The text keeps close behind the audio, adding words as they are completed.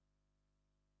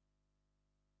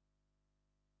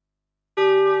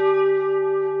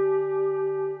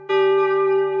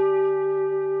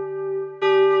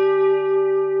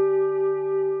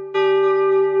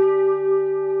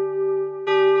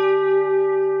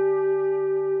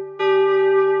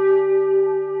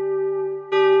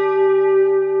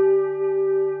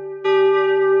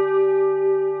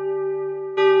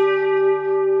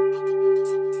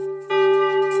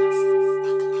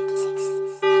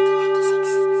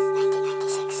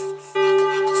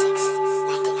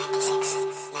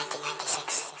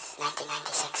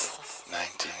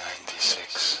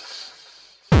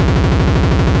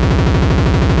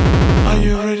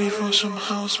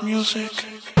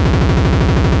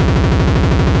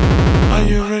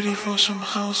some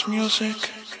house music?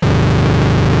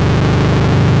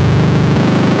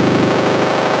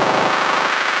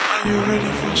 Are you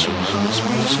ready for some house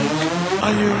music?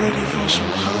 Are you ready for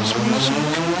some house music?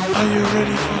 Are you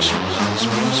ready for some house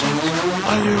music?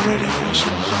 Are you ready for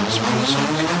some house music?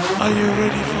 Are you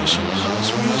ready for some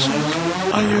house music?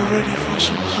 Are you ready for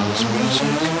some house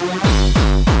music?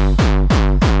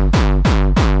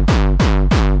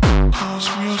 House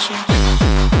music.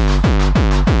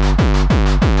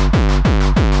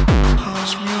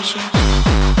 House music.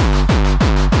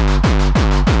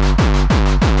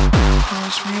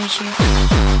 House music.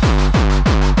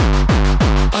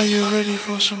 Are you ready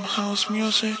for some house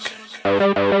music?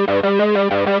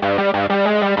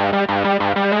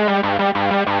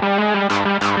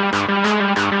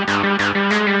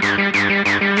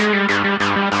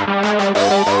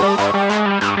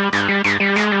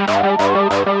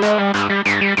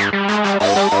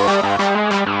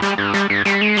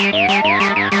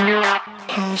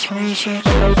 House music.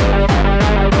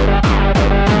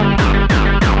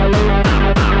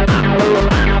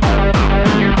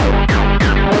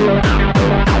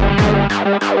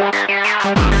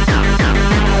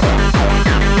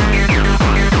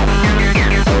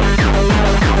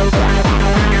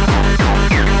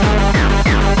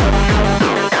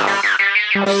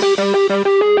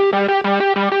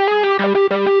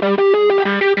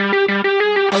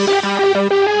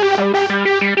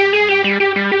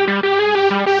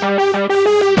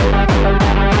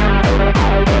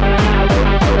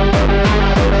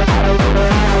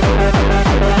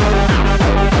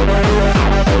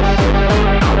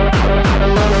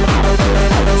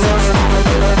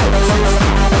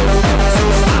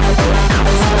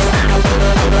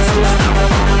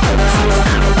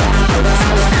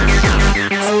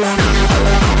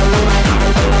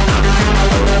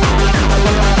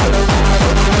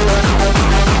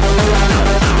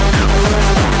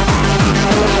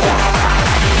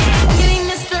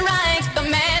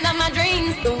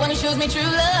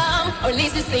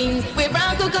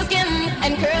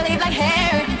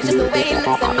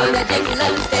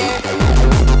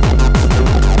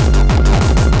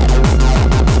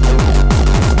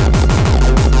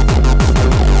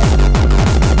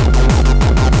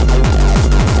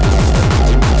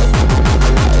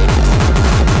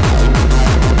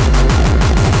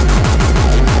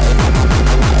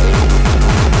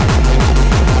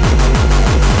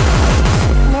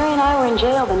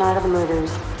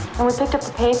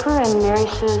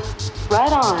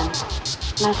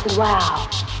 And I said, wow,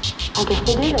 I guess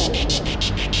they did it.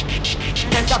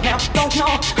 Hands up now, don't know,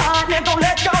 hard, don't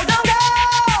let go, don't go!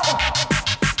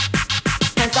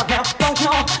 Hands up now, don't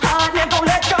know, hard, don't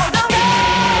let go, don't go!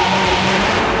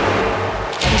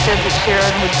 She said that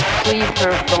Sharon would plead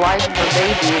for the life of her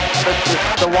baby, but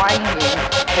the whining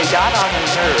had got on her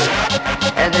nerves,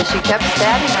 and that she kept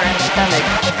stabbing her in the stomach.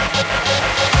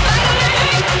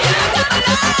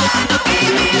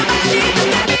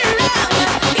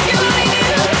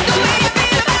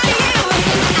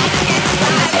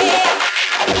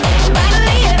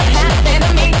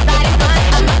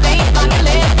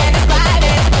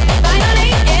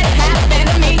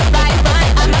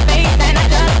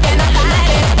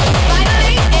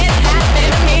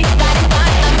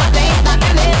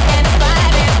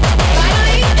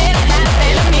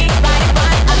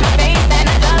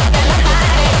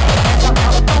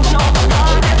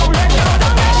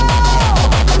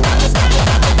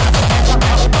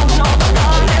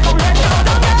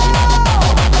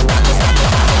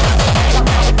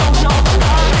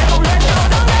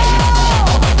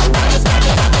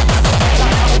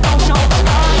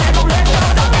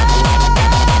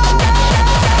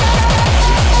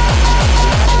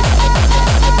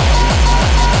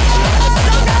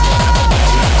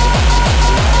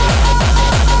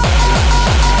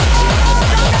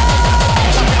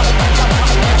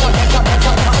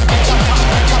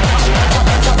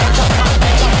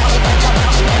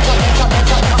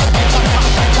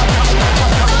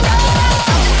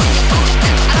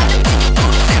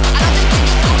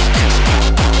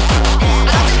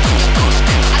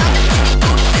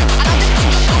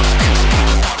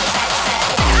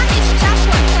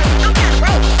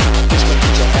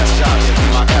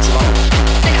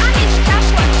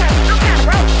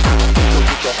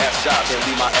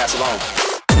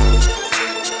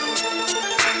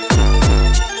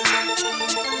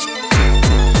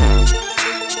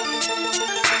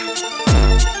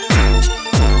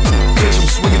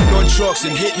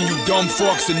 And hitting you dumb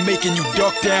fucks and making you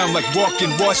duck down like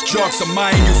walking wash trucks. I'm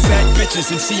eyeing you fat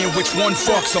bitches and seeing which one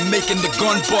fucks. I'm making the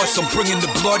gun bust, I'm bringing the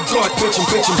blood gut. Bitch,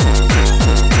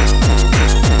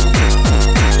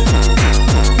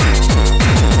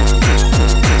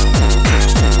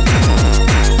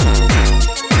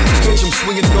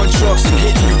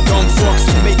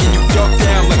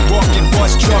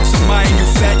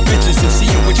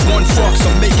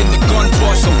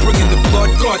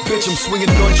 gut. Bitch, I'm swinging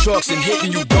nunchucks and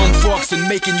hitting you dumb fucks and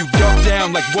making you duck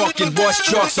down like walking wash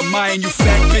trucks. I'm eyeing you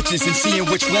fat bitches and seeing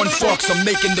which one fucks. I'm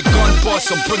making the gun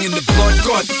bust, I'm bringing the blood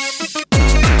gut.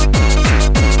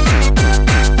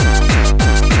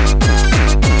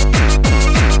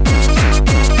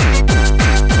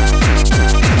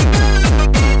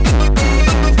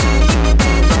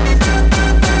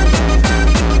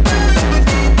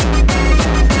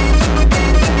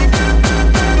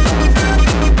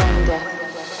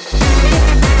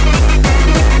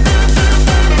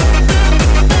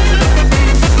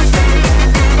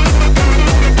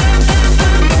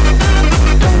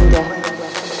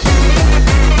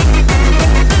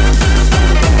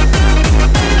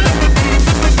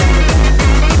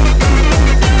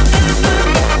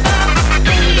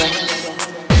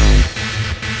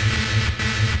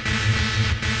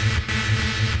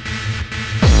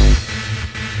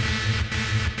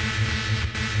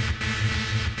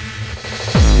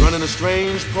 Running a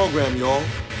strange program, y'all.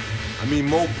 I mean,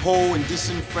 more poor and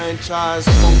disenfranchised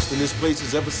folks than this place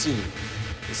has ever seen.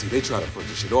 And see, they try to front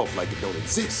this shit off like it don't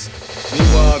exist.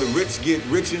 Meanwhile, the rich get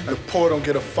richer. The poor don't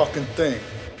get a fucking thing.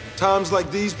 Times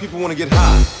like these, people want to get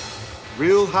high.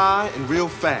 Real high and real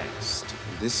fast.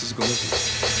 And this is gonna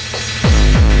be.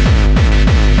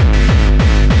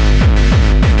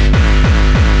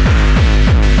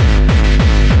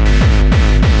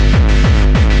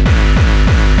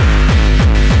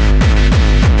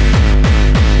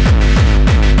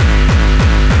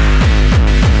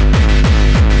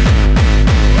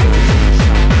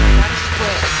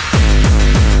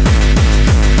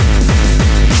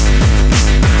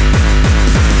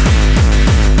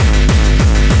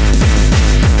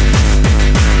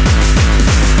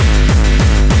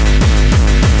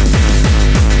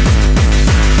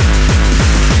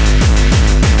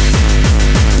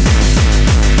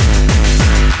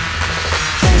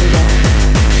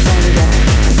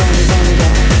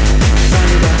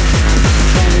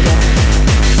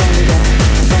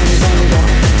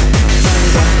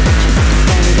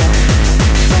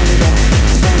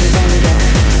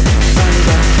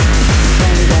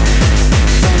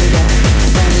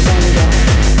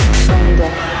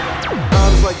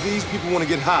 Want to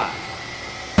get high.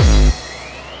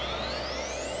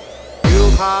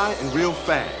 Real high and real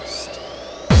fast.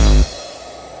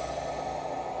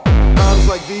 Times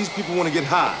like these, people want to get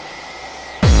high.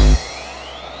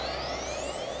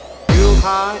 Real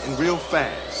high and real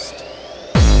fast.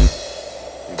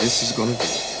 And this is gonna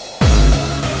be.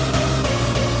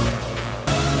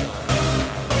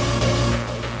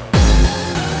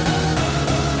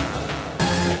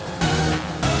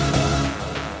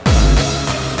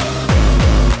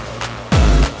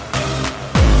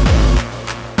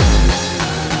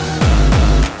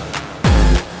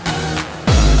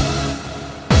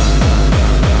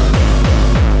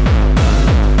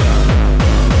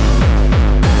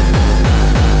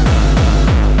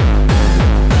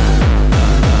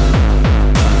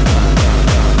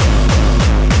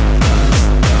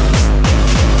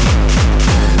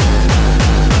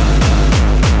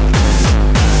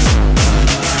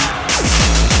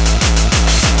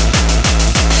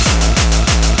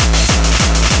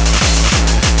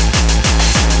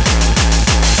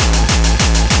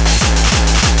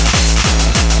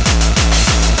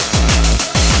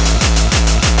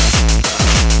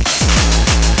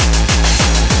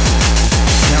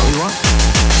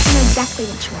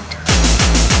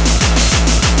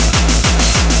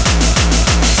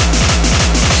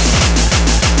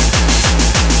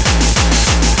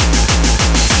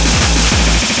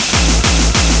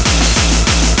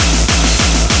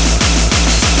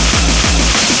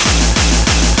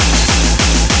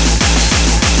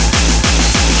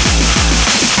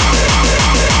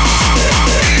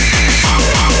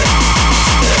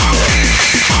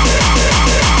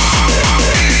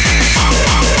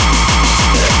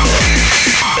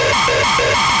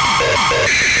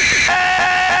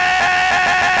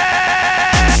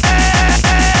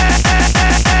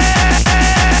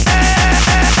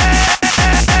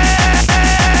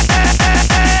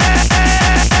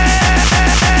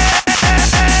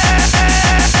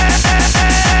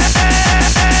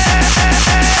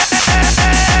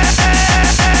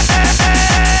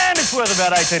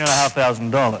 About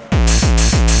 $18,500.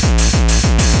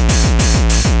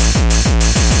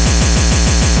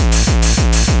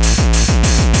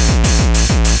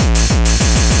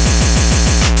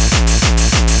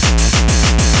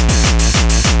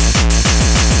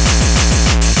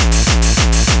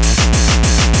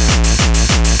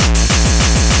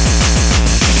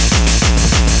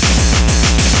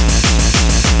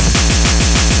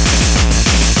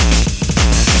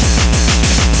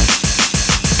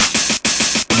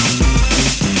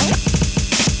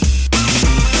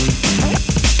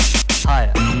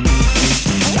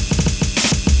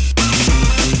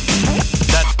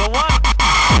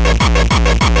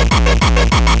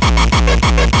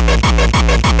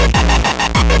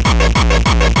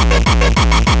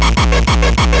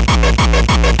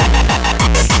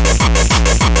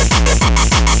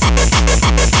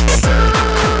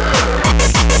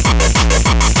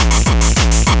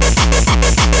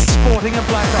 Bring it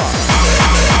back up.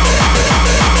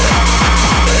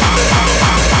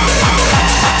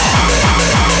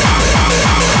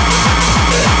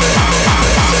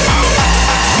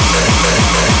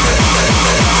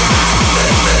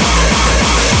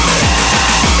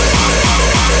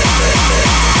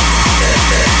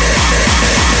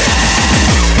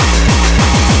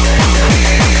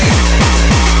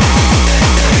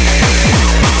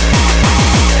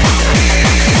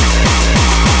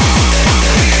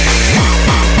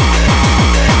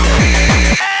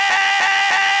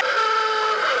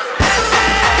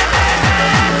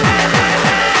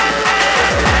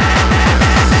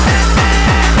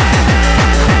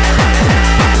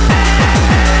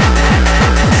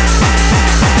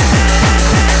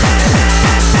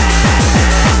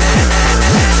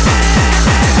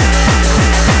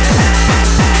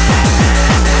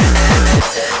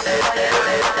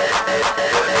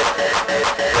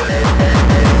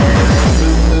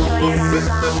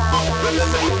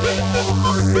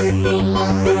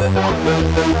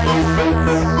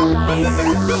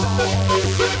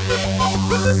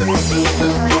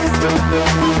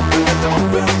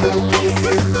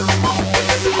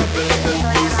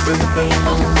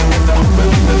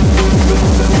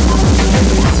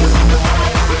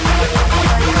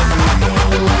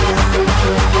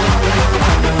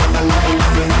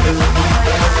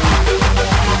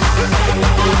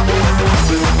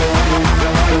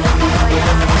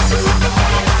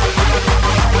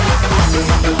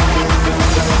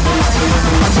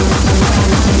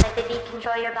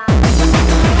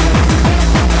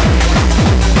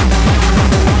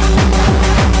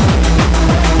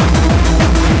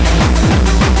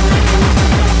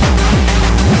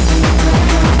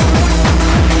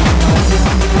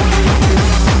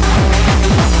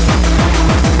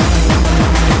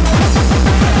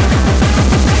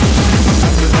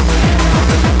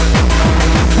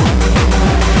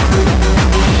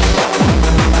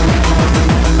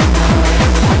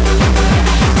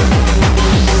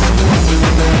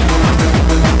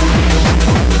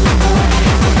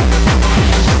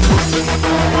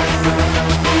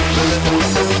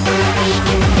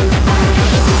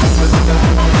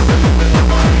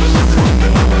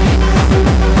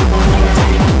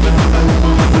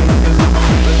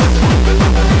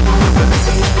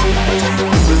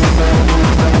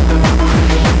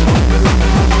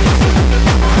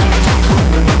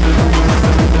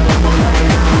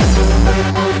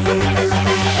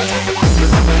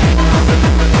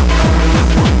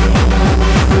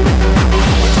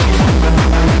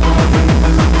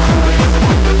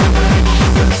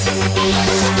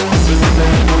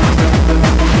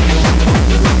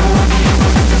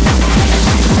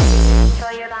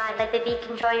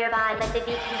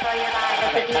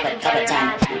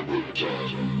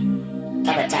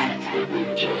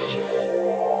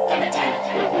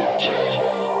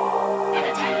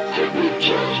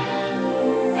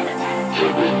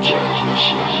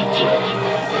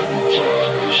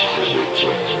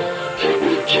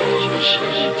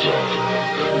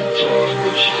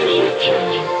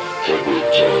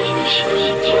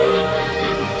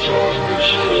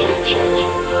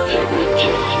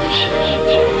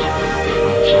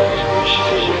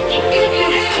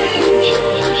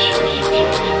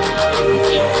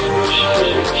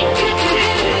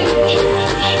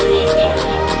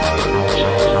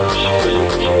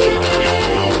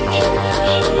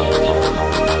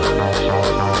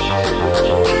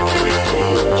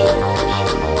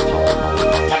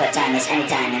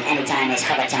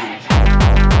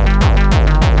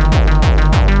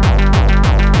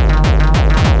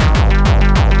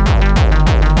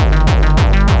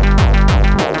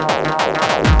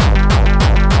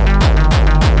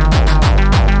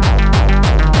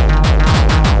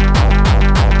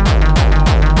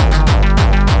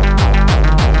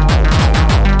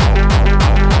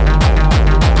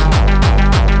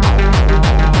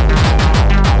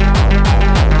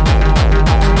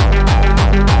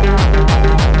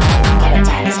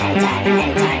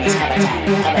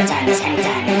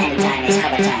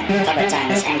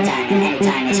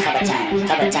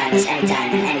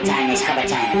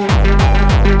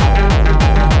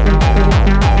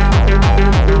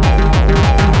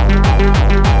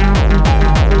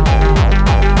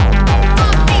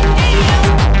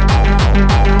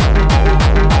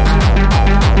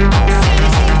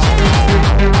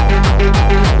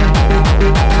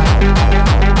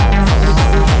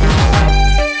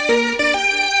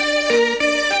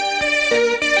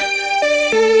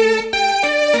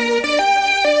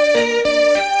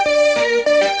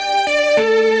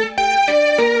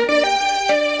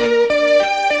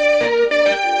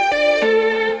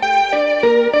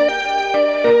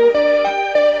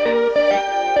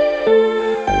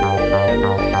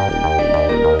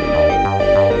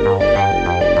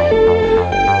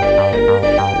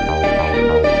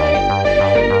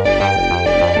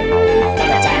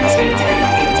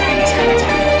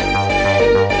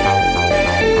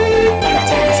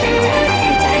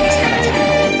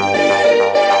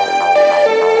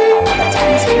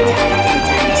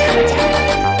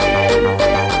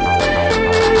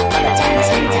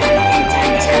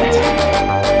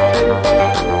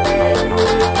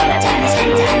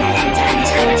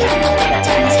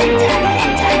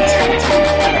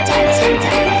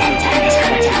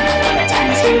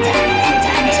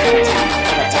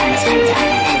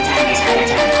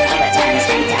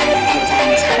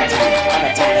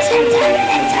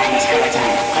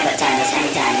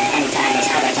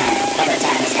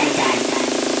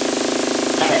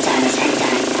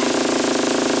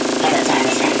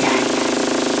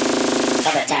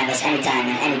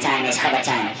 and anytime is cover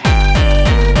time.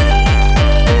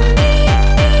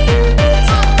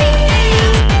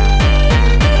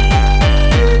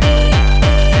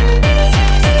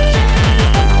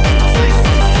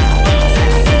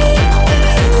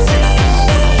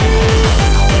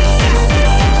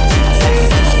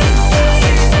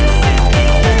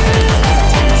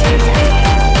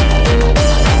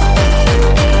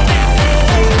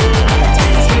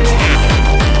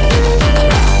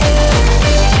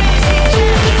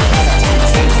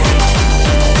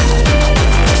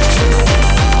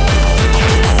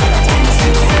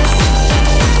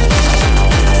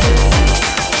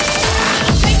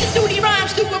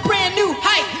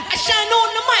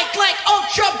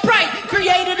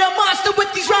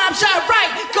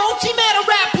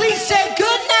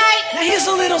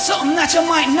 Something that you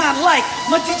might not like.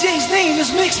 My DJ's name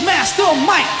is Mixmaster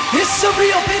Mike. It's a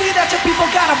real pity that your people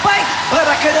got a bite, but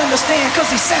I could understand cause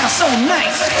he sounds so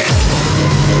nice.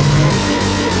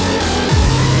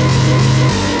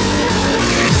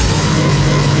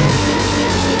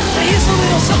 Now here's a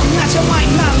little something that you might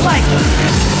not like.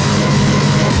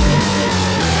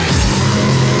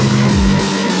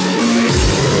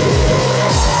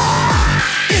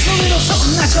 Here's a little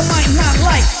something that you might not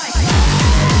like.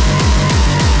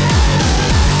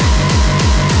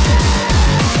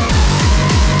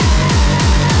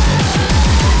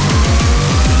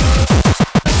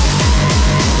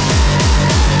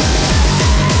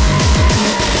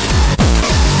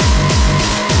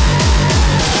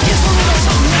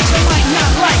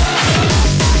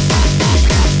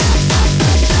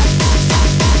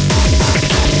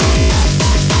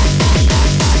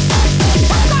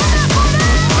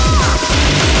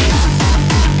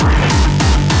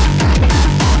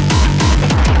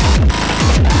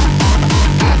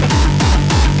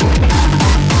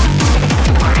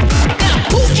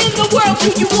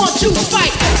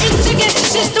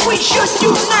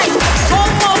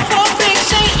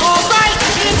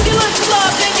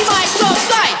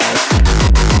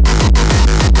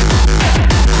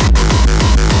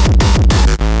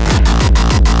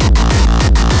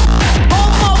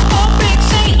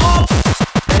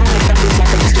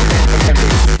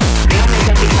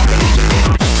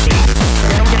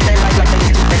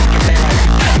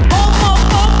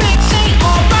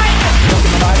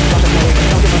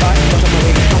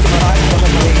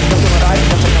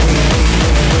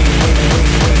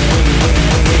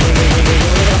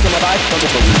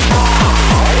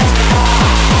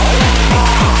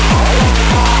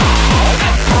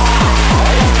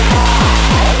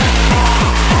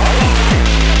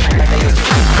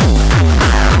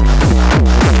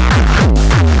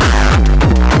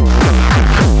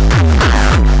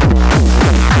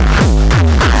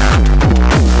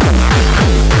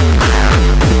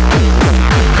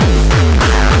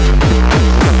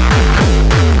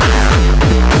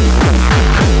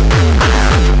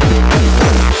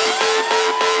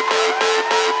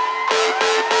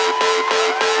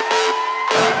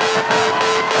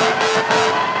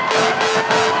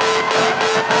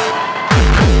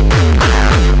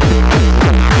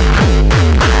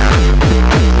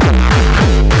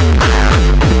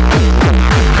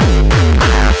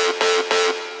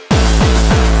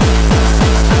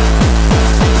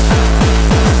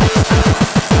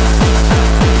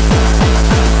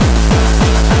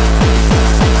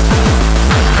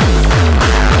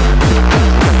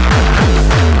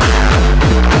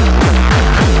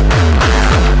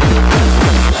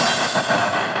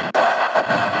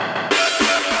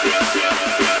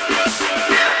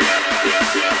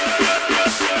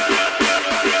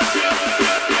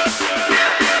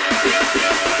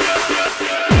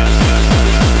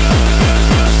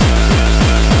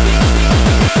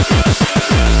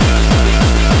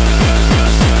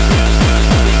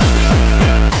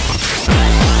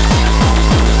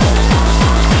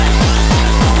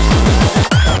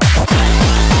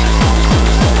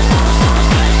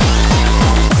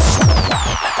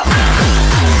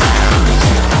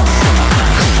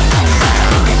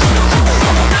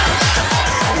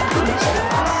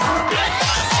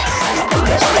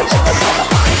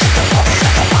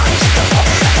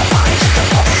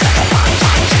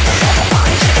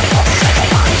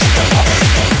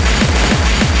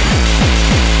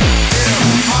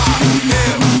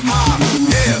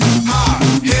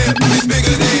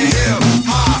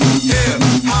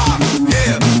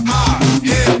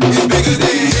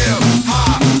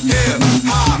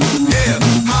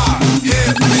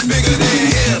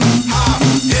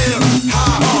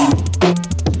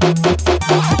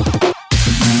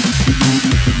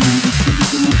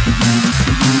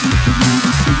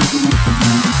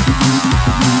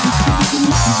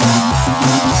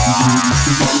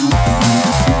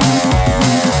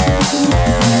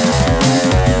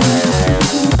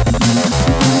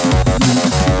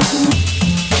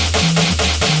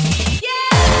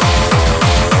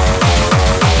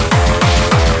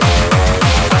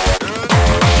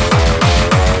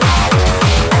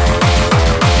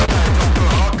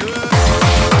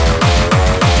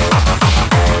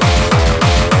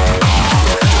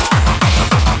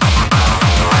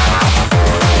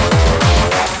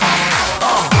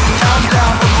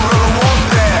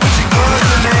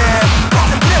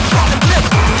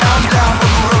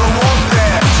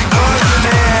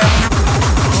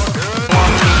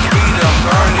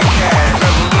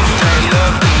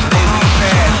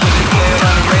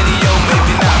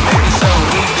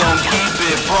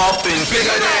 something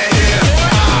bigger than hip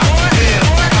hop.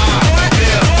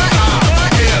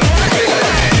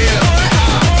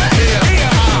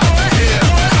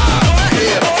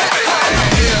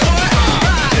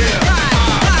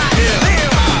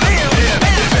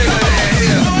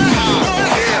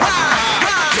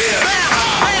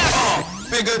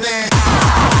 Bigger than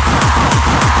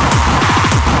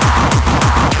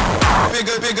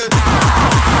bigger bigger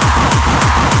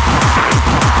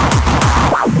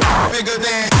bigger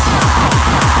than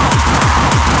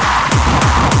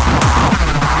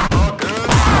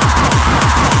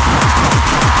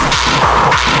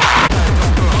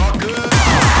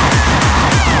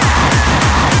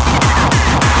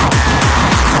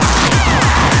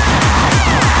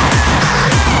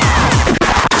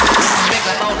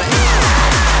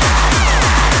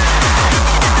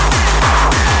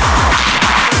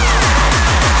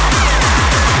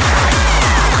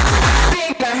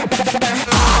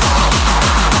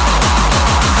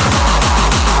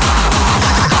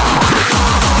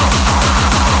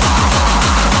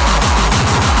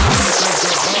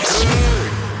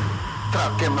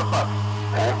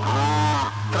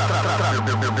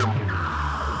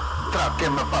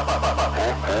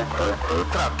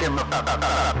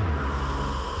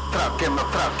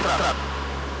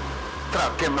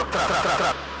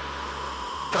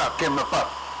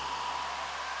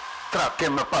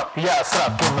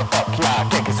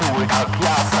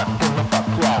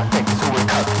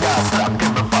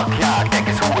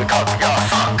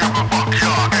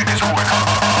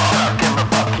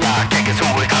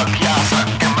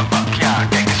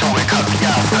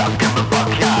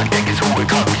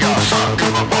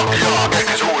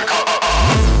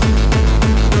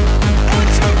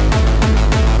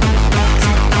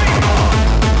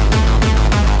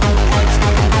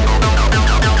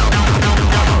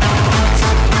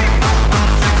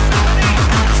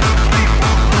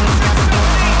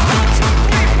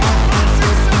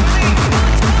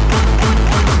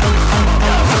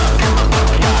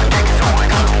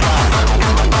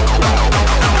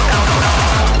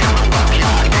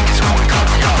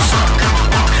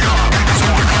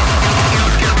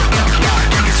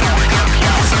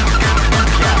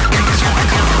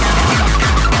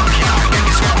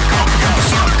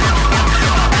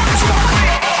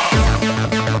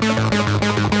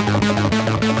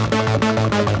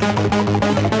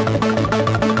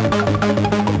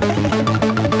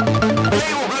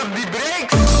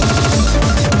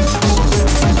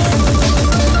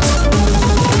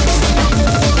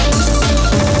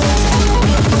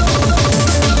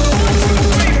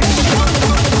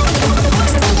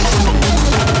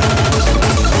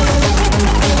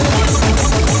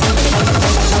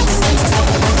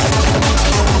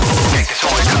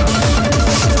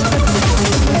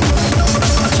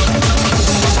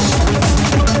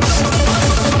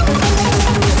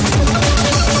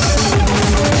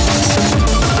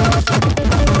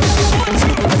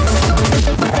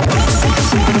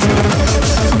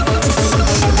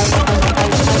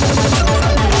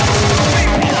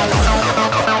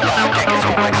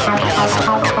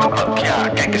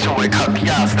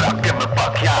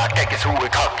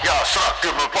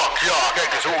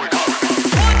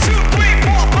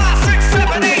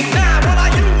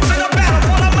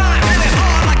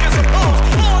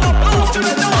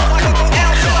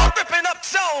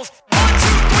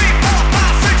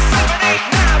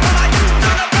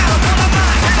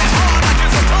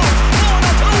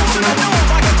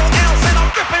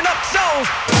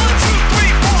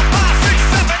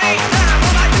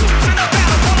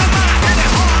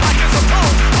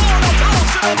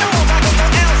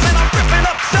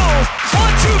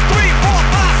One, two, three.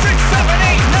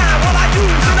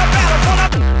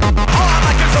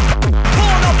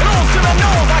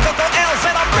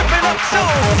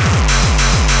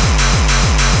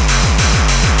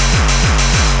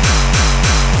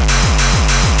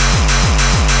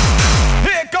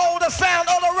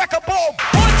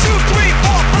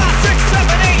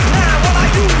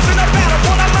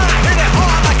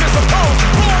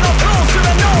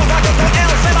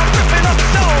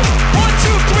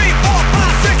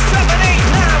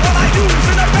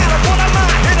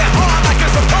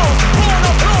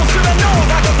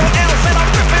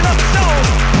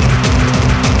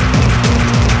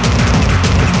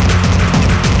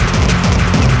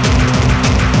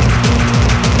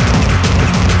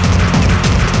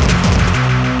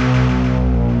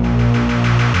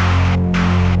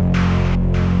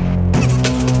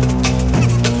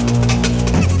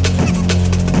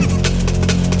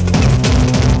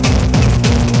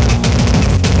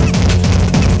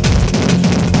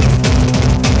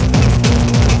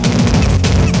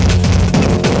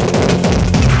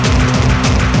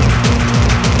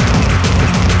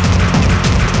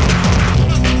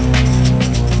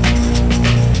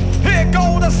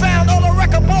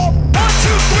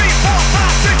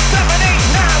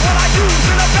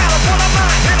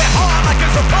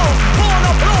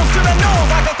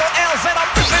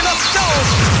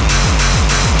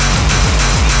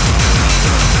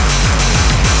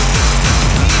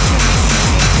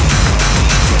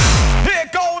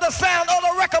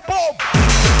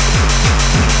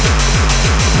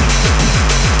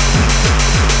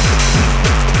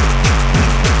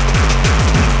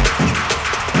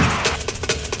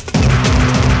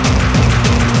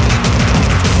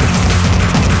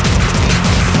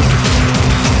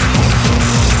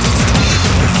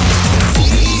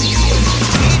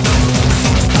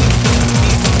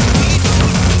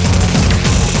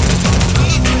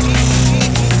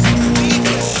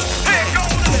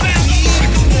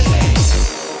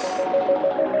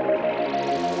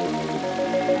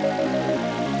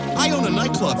 I own a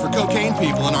nightclub for cocaine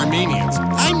people and Armenians.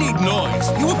 I need noise.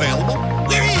 You available?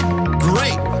 We're in.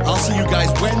 Great. I'll see you guys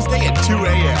Wednesday at 2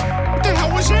 a.m. What the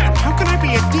hell was that? How can I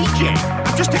be a DJ?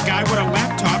 I'm just a guy with a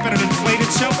laptop and an inflated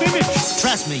self-image.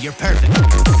 Trust me, you're perfect.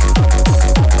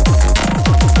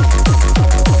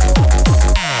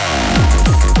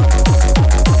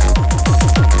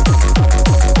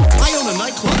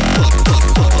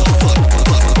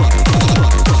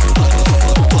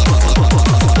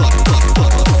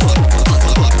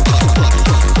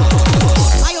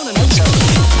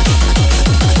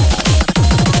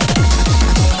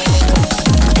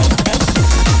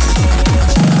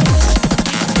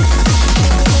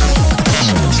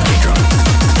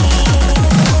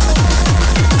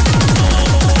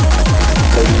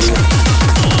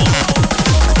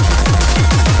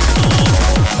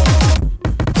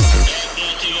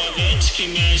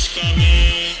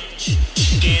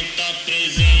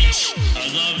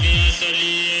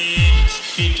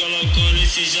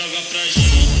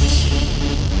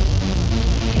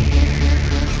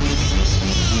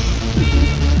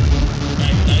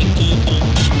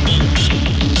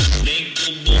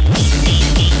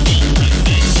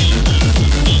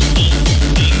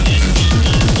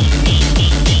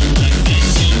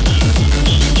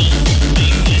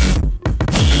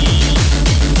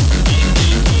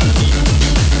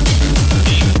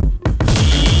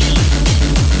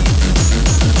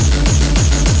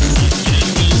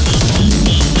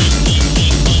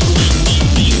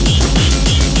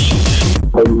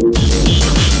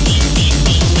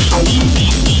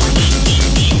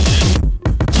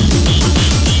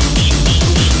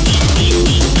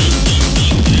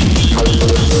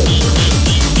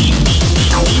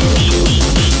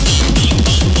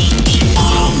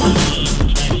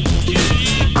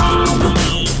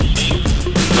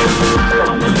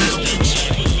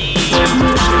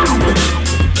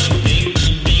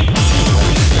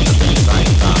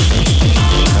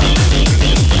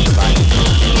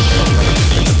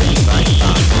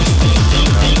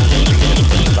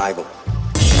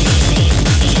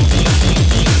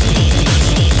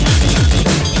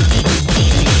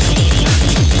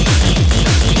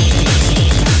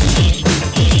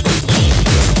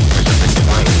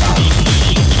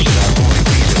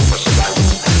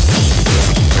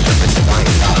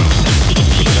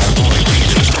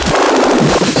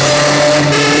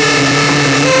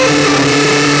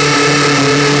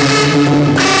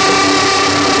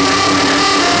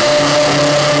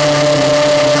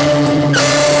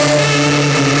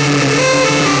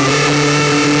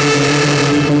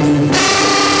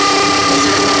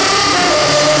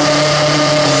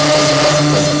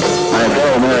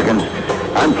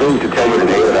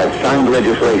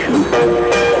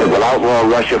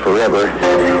 Forever.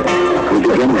 We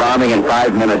begin bombing in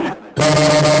 5 minutes.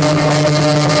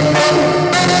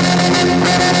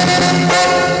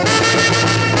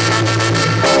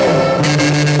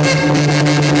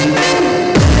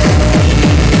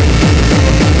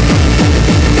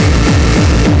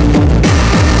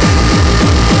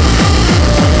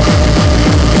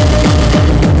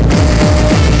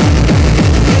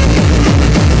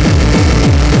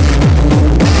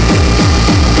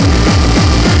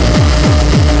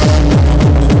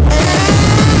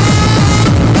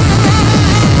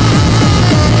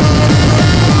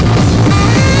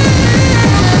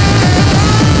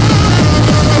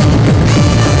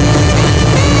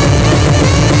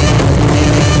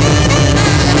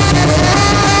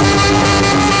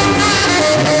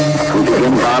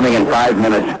 In 5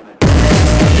 minutes.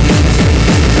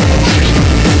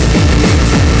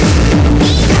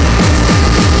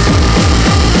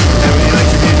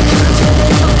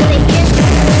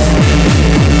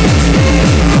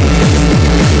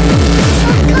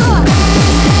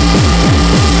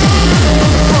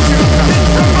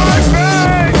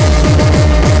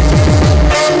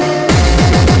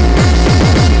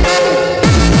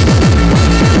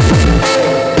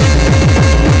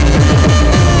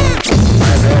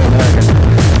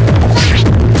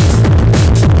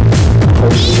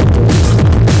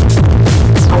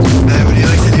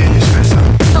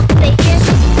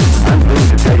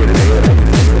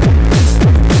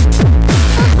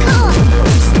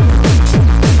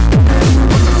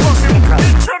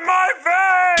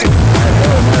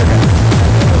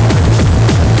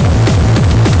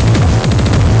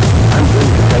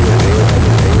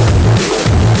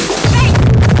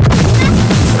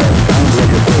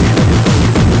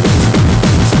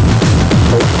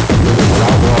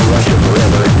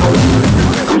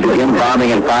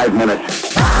 In 5 minutes.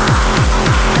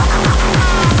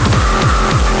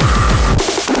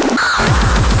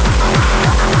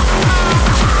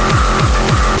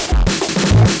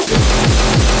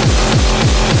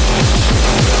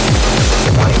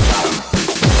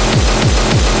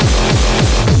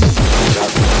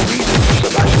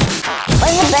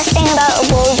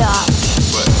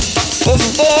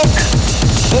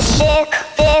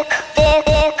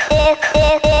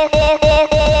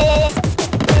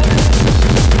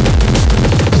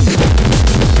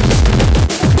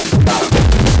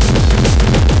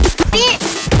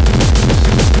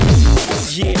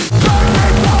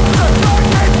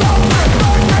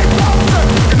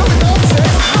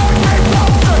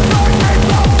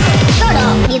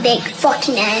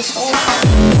 fucking asshole.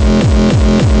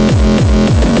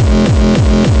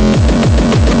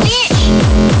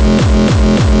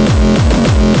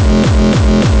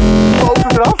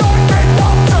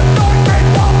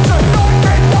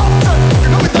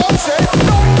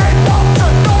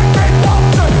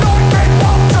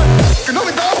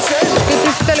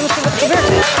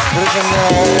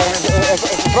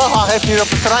 Een vrachtwagen heeft hier op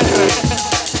het terrein gereden.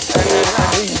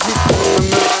 En je ziet een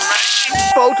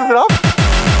foto eraf.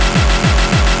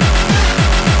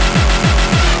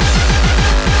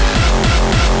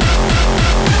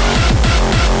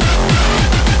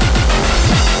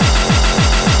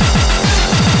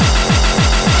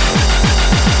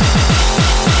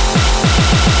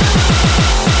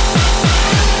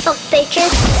 Fuck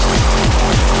bitches.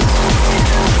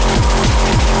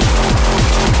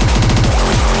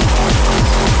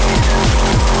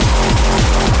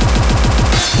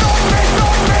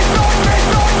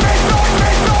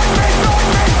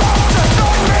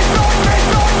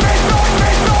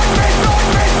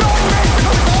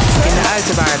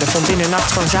 Er vond in de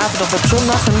nacht van zaterdag op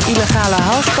zondag een illegale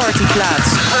houseparty plaats.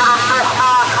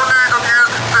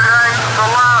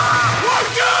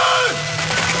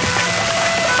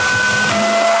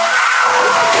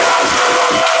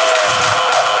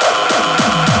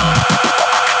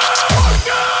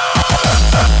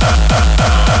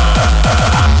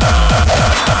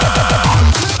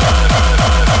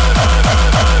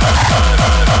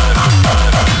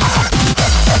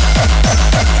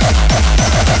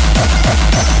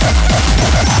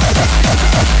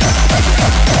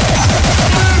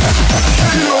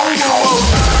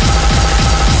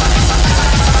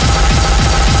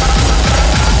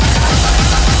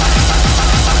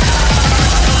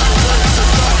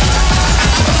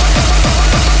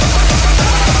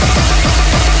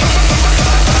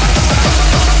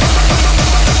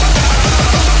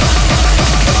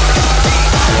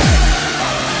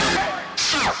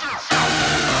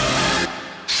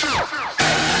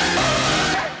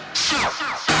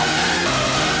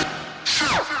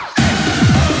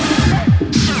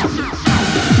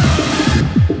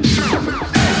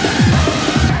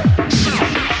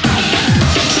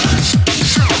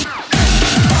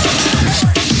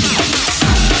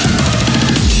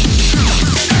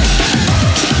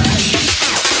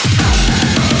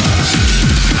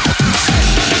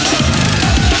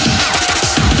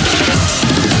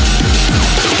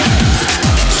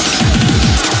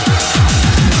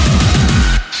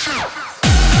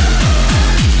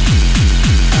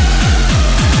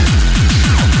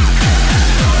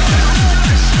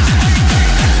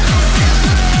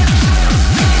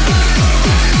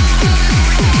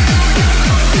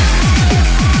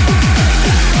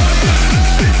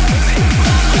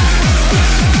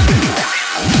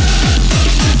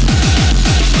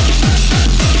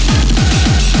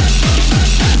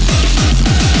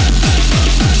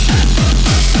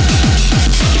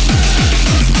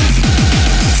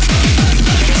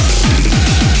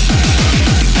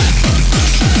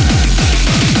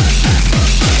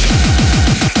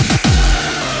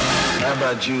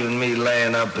 You and me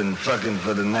laying up and fucking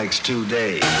for the next 2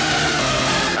 days.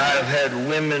 I've had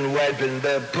women wiping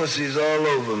their pussies all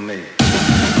over me. You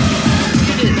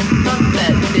didn't fuck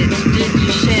that bitch, did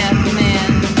you, Shaft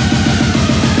Man?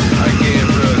 I gave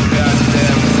her a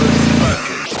goddamn good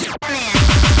fucking.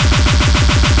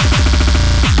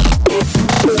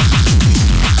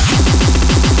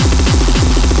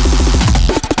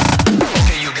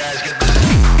 Okay, you guys get this.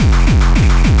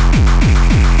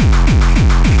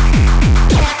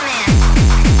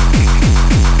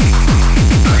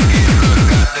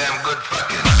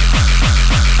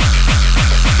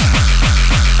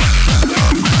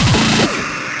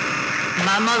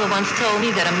 My mother once told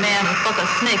me that a man will fuck a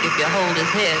snake if you hold his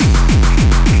head.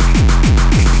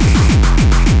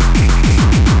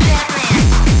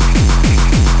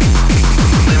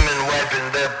 Women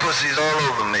wiping their pussies all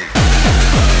over me.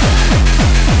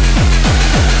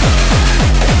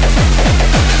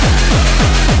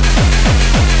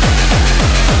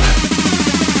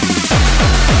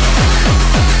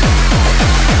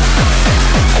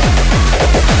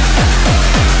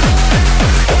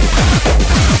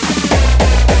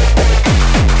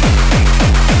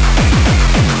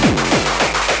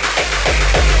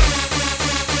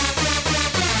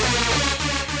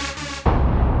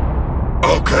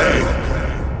 Okay.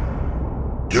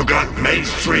 You got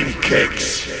mainstream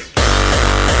kicks.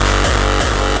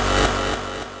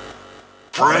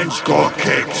 Frenchcore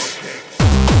kicks.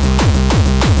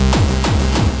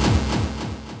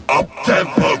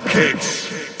 Up-tempo kicks.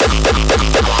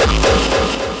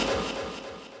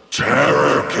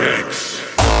 Terror kicks.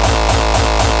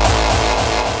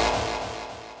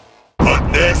 But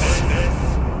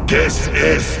This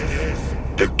is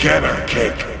the Getter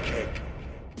Kick.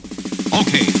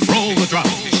 Okay, roll the drum.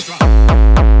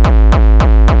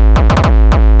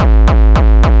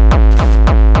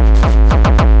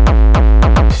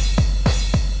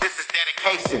 This is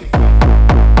dedication.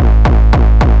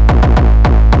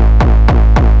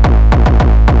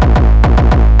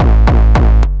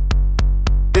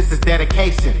 This is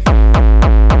dedication.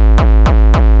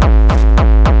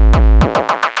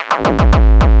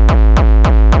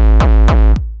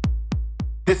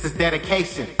 This is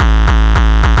dedication.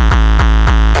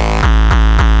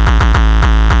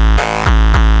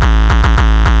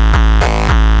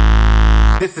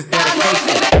 This is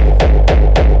dedication.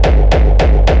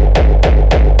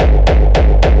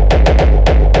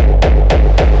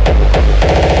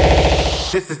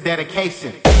 This is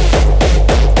dedication.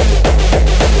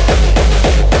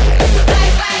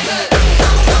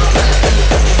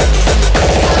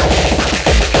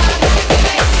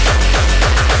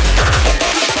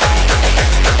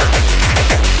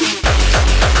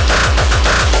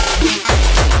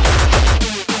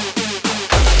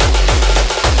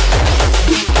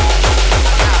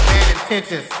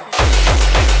 Intentions.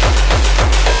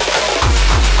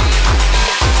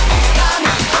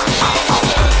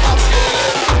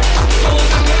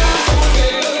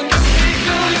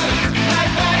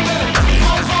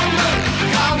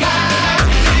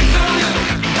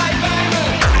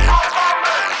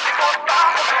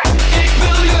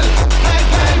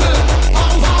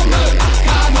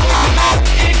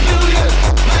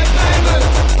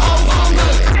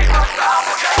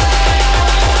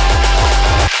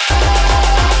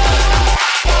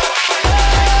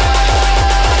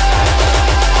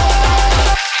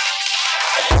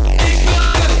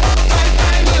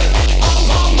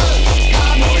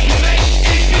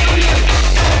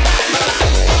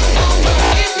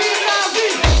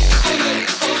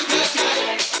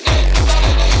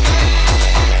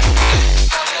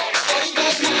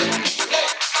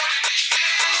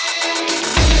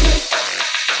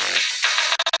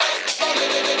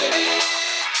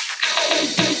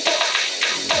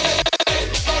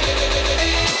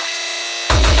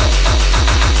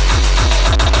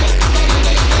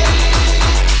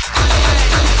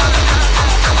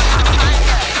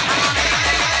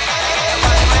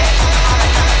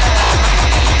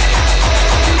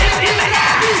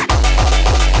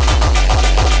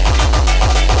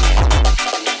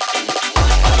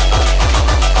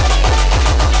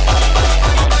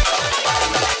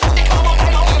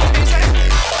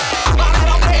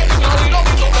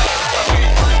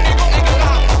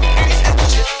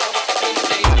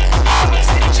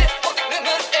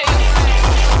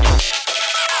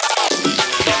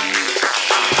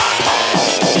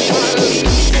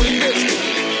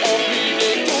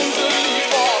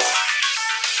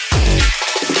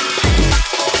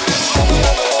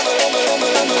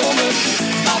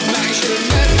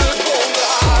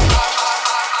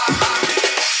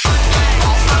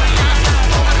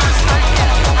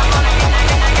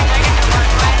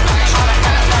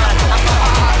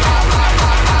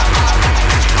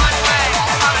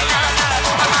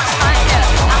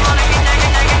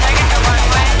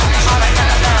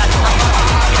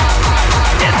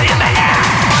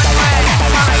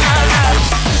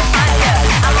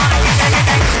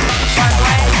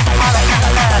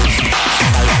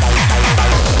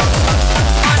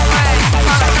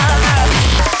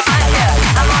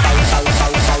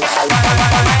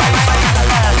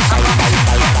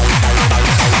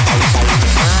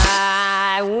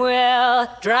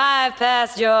 Drive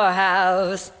past your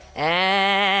house,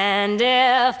 and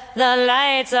if the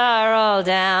lights are all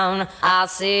down, I'll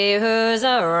see who's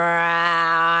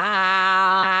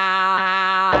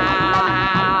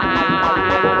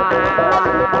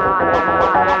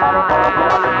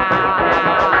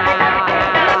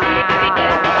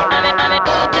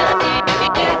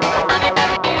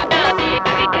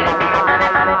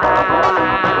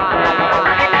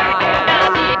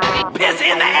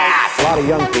A lot of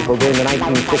young people during the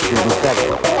 1960s and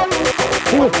 70s.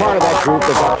 He was part of that group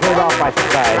that got turned off by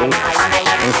society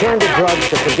and turned to drugs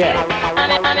to forget.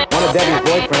 One of Debbie's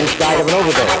boyfriends died of an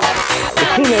overdose. But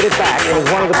she made it back and is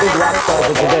one of the big rock stars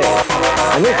of today.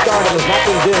 And this stardom has not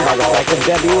been dimmed by the fact that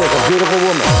Debbie was a beautiful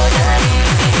woman.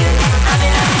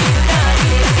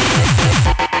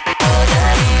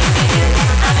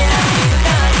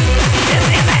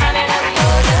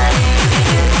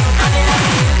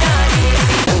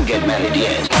 Get married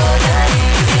yet.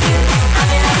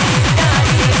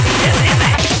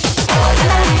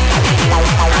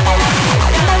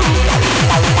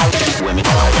 Women.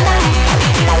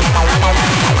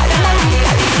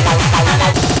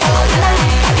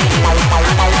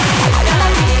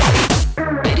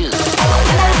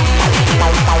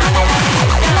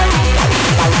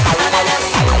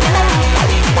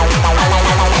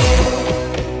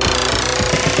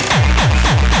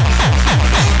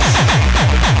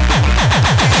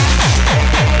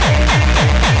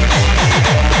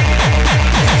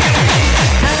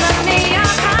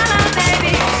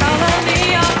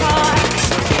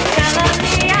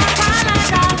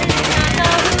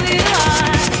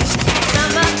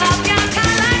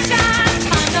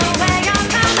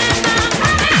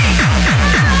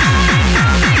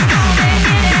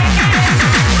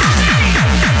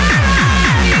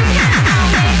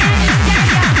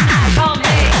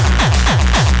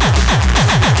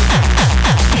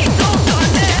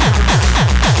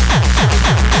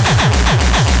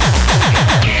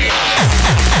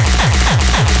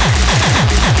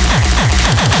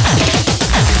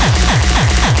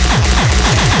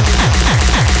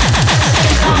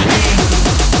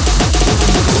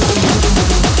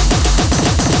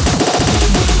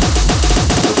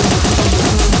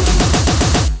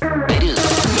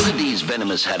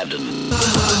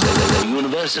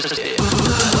 University.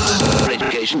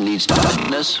 Education leads to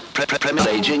darkness,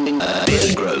 aging,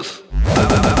 beard growth.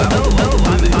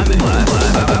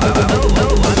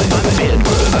 Beard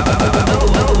growth.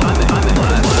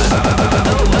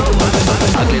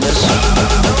 Ugliness.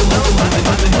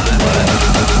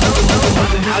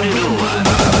 How do you do?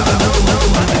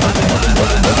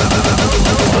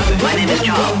 My name is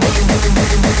John.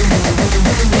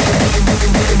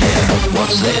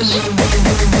 What's this?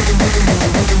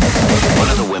 One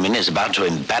of the women is about to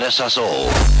embarrass us all.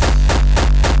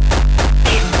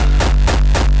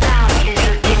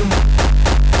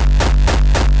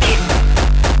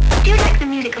 Do you like the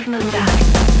music of Mozart?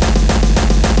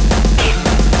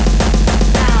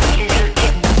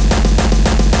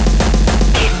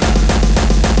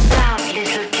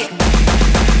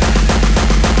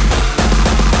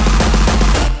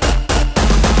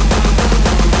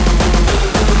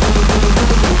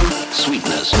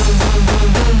 Sweetness.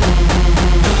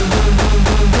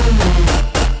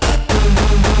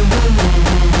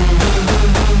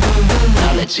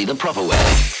 Now let's see the proper way.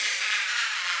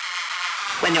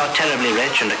 When you're terribly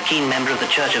rich and a keen member of the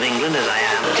Church of England, as I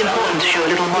am, it's important to show a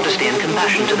little modesty and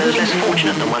compassion to those less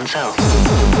fortunate than oneself.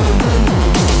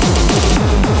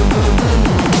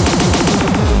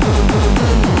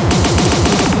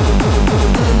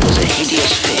 Was a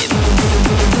hideous fib.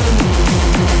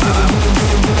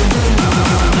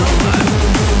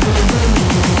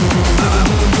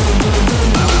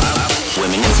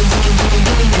 Women.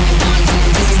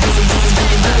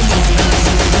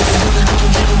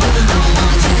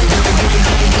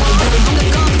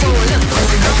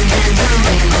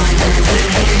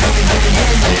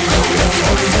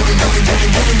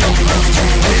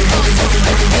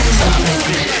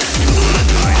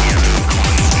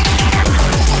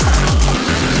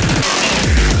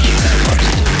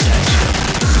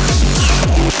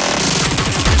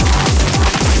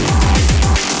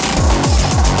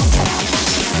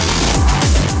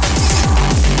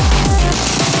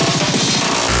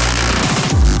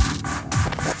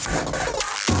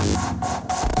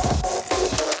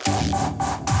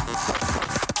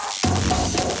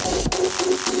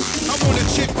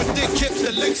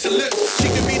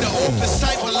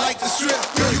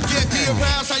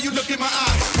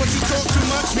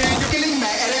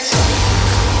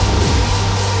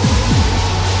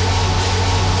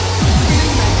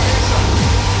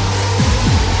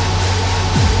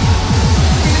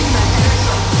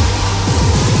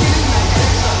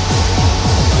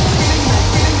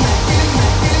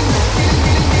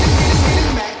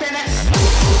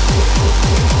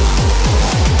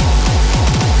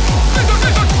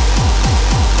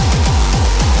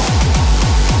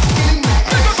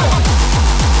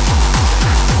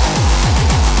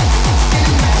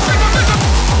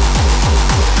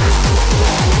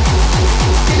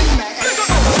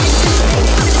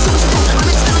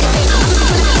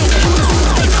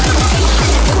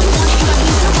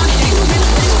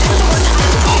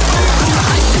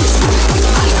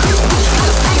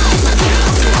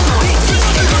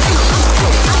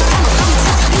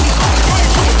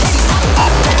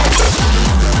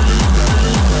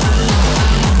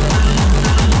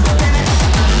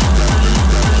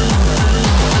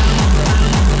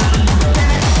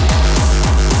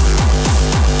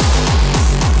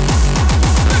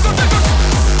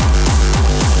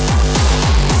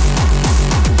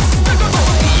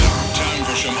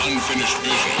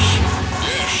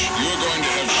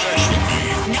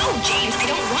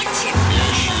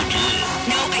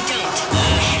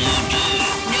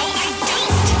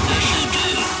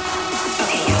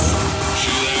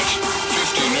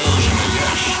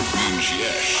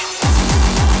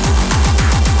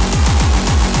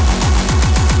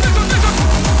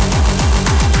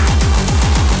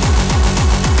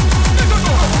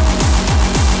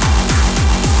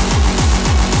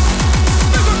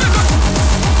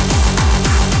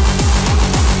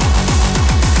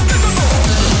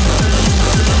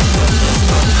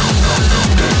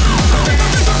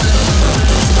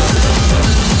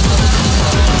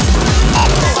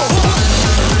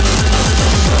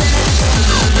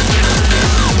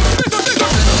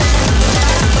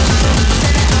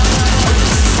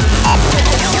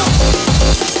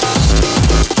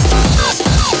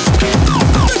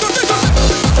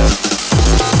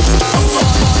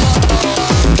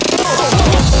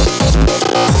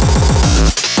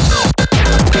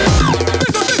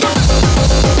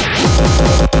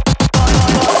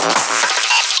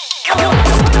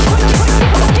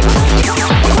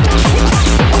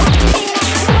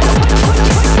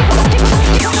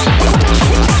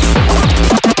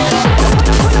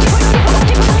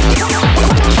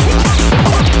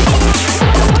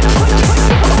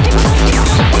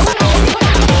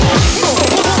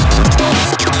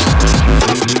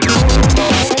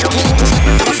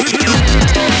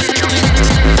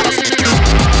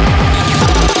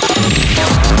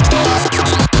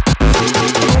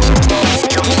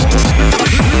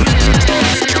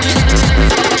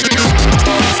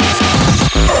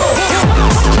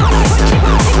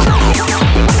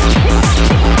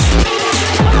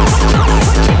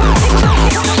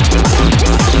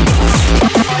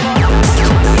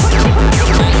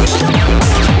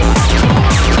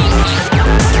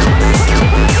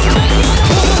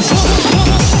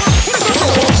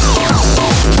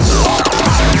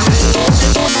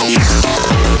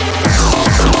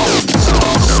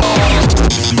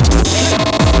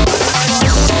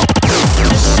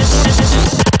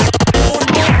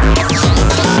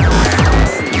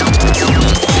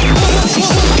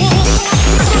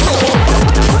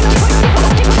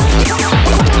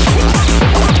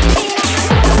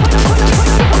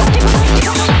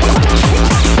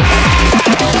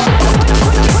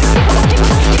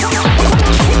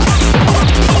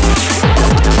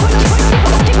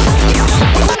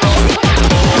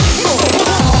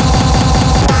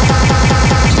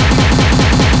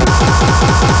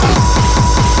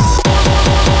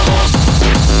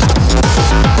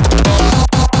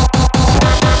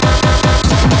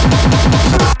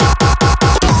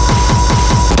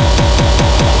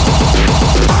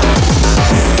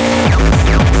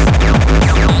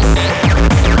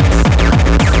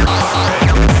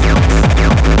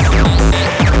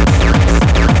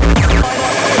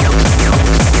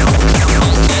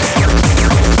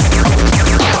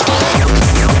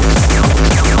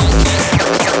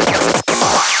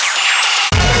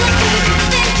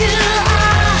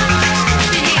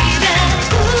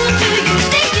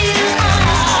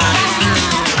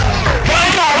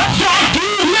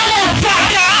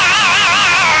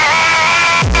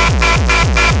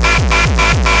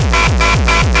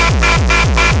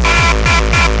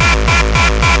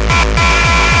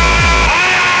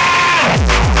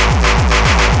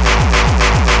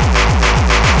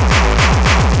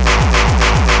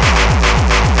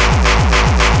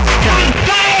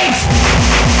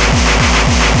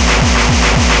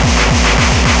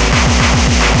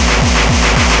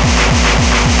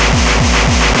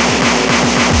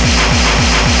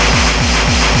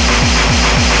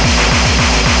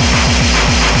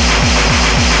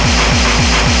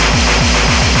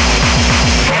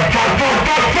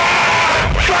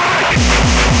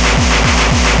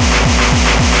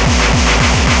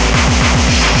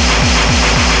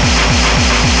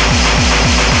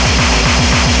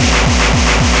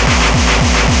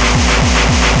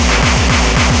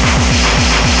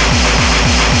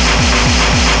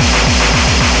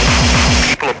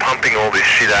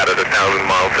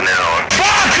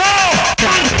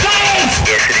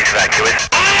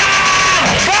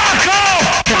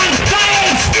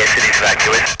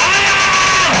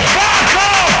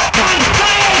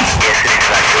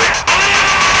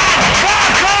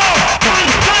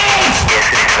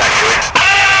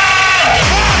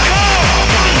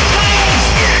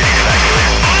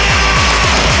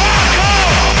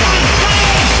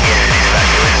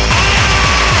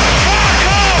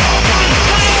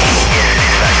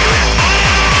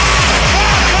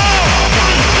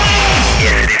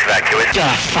 God,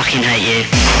 I fucking hate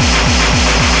you.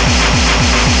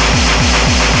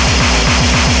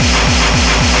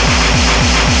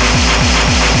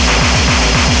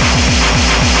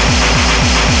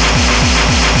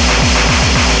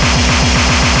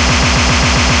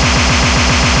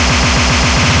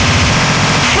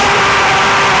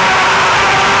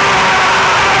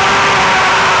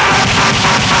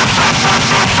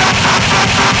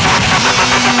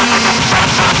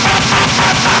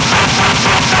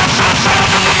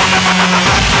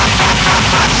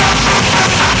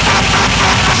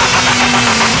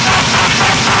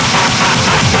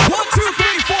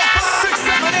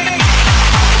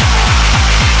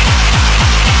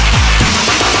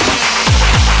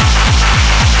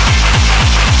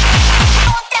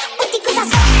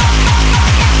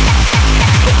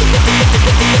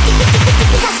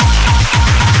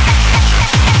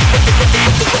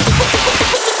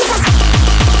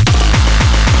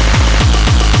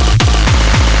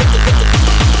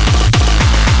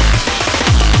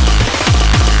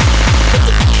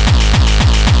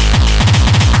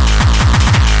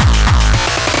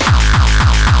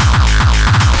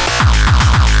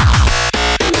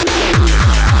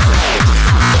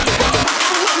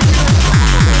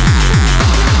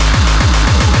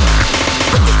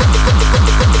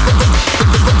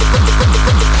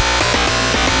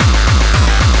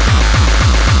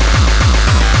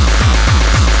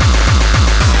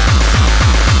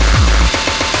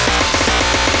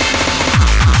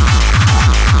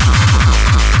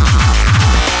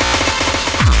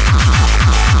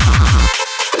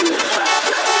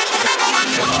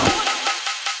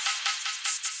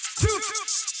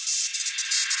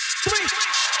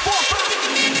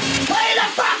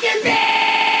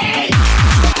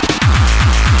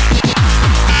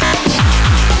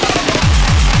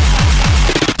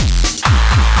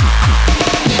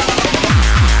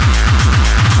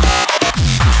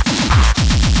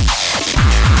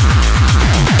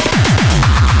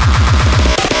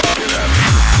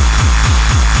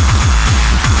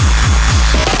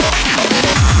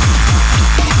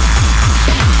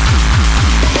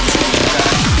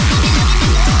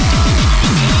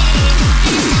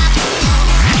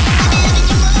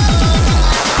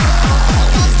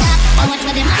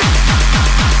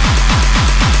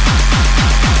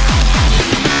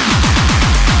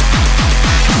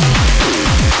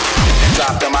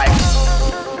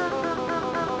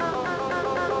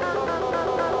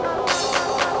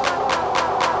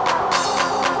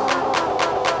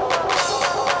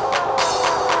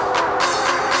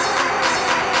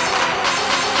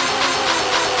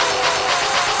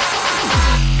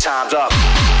 Time's up.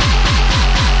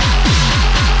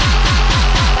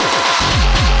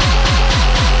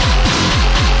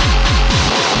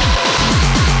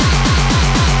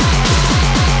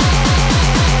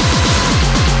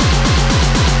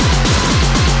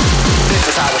 This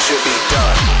is how it should be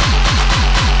done.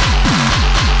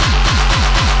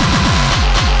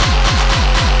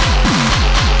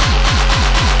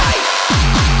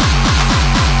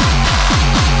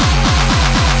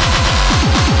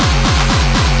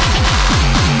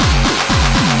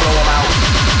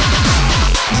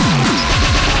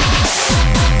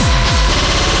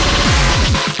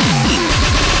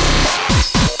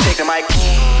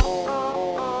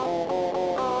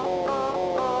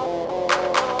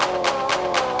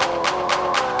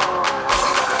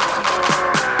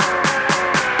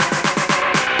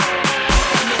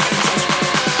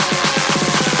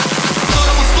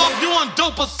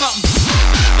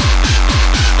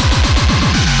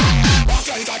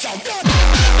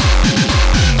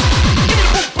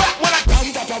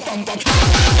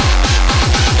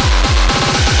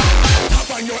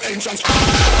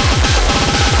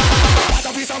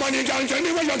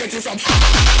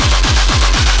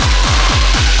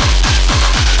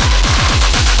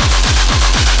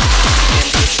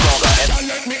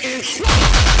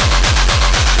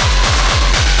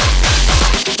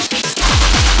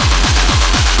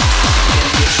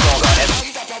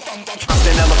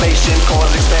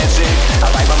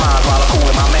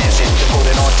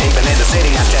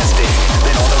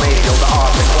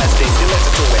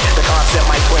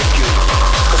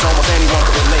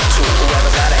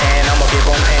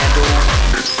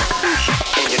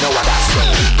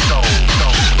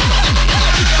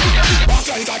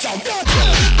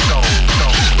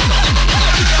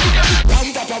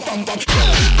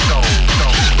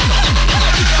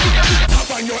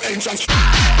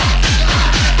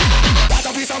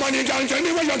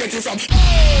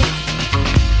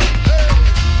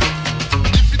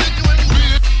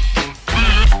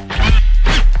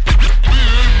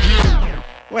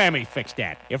 Let me fix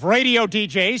that. If radio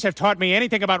DJs have taught me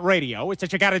anything about radio, it's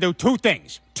that you gotta do two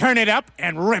things. Turn it up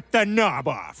and rip the knob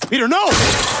off. Peter, no!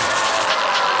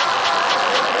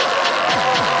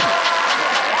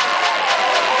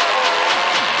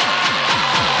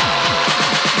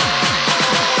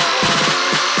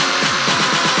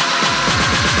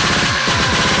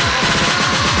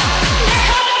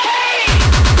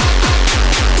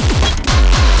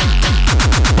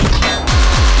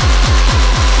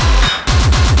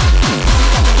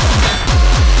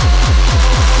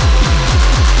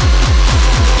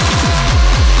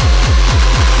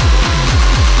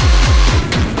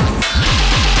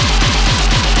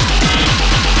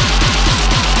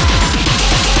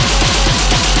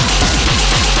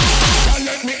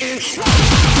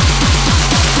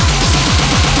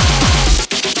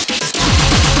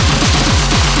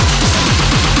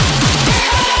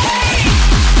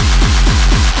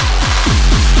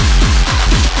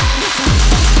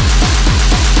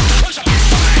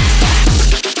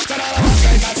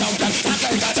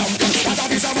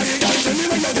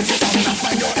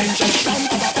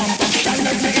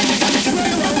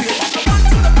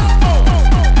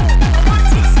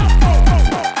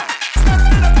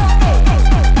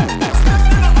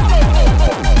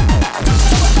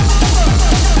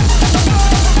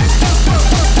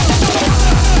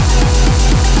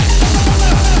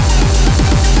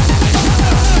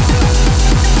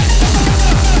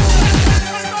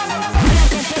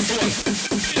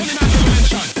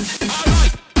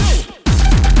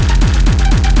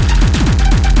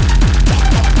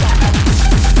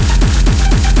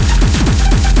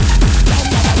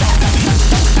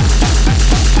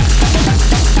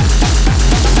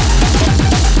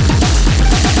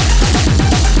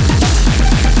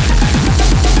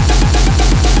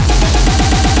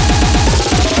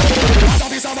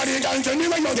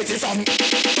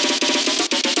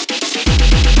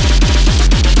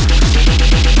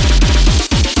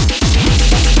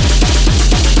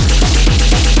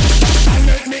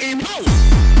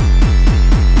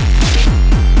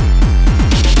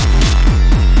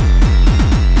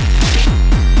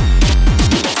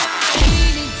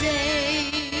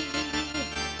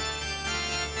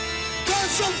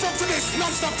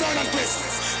 Non-stop turn and twist.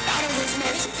 Out of his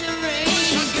mercy.